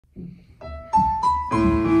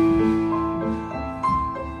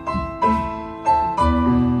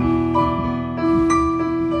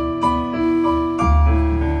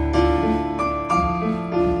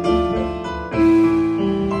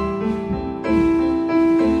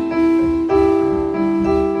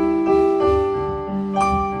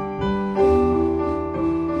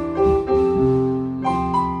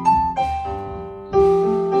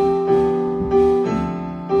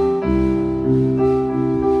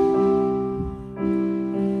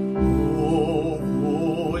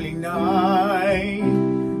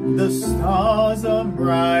Stars are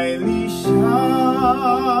brightly shining.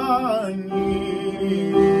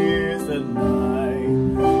 It's the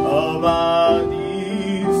night of our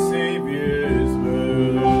dear Savior's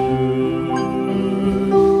birth.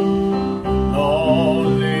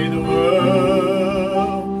 Long lay the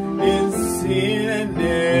world in sin and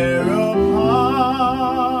error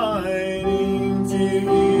pining, till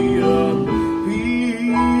He appeared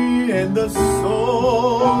and the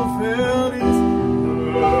soul felt His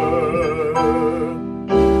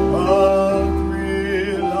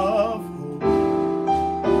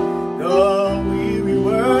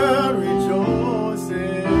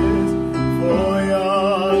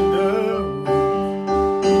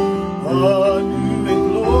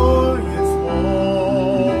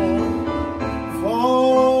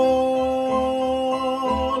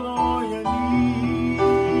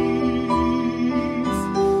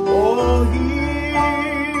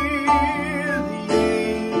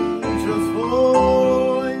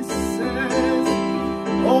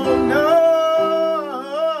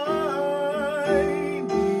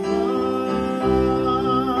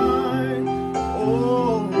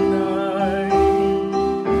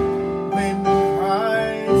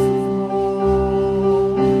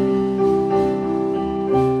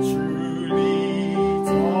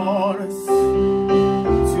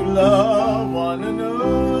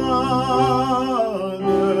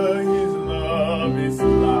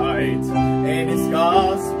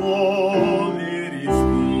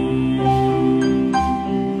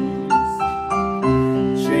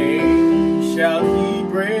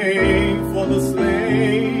for the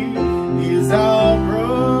slave is our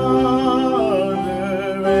brother,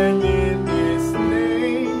 and in His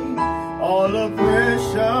name all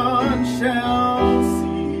oppression shall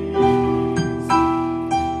cease.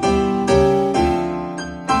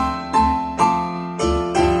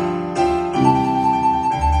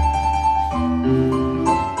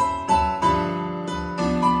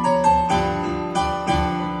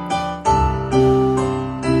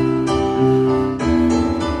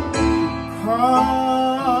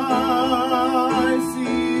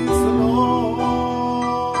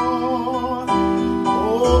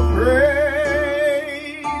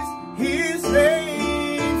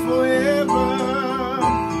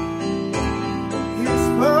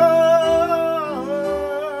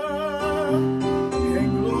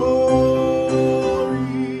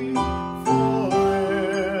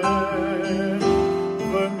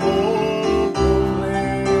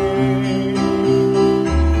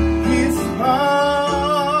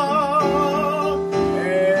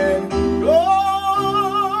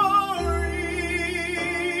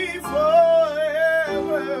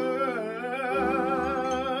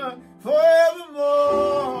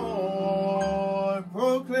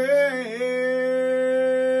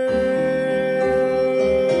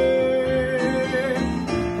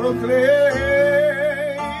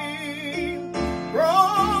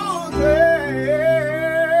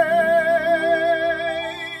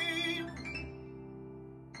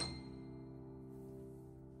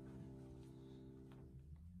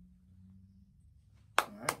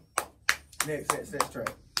 Next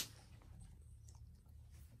track.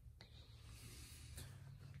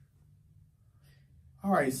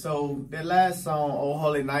 All right, so that last song, "Oh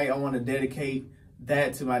Holy Night," I want to dedicate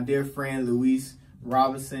that to my dear friend Louise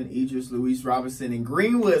Robinson, Idris Louise Robinson in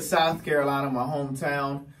Greenwood, South Carolina, my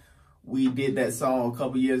hometown. We did that song a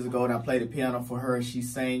couple years ago, and I played the piano for her, and she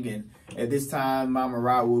sang. And at this time, Mama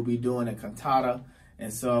Rod will be doing a cantata,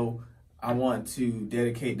 and so I want to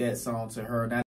dedicate that song to her. Now,